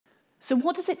So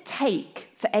what does it take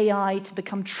for AI to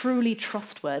become truly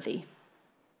trustworthy?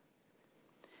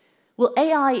 Well,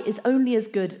 AI is only as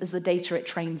good as the data it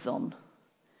trains on.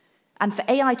 And for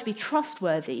AI to be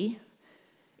trustworthy,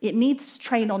 it needs to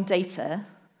train on data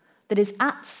that is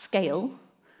at scale,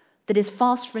 that is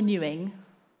fast renewing,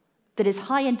 that is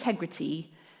high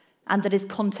integrity, and that is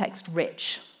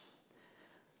context-rich.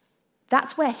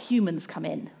 That's where humans come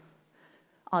in.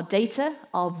 Our data,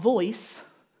 our voice,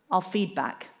 our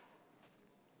feedback.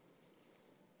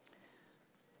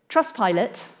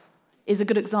 Trustpilot is a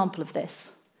good example of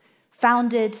this.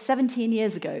 Founded 17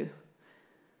 years ago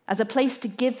as a place to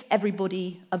give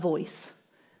everybody a voice.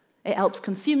 It helps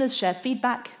consumers share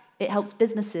feedback, it helps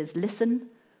businesses listen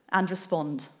and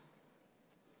respond.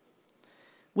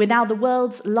 We're now the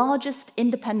world's largest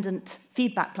independent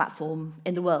feedback platform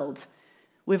in the world,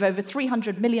 with over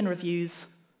 300 million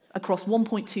reviews across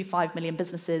 1.25 million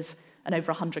businesses and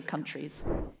over 100 countries.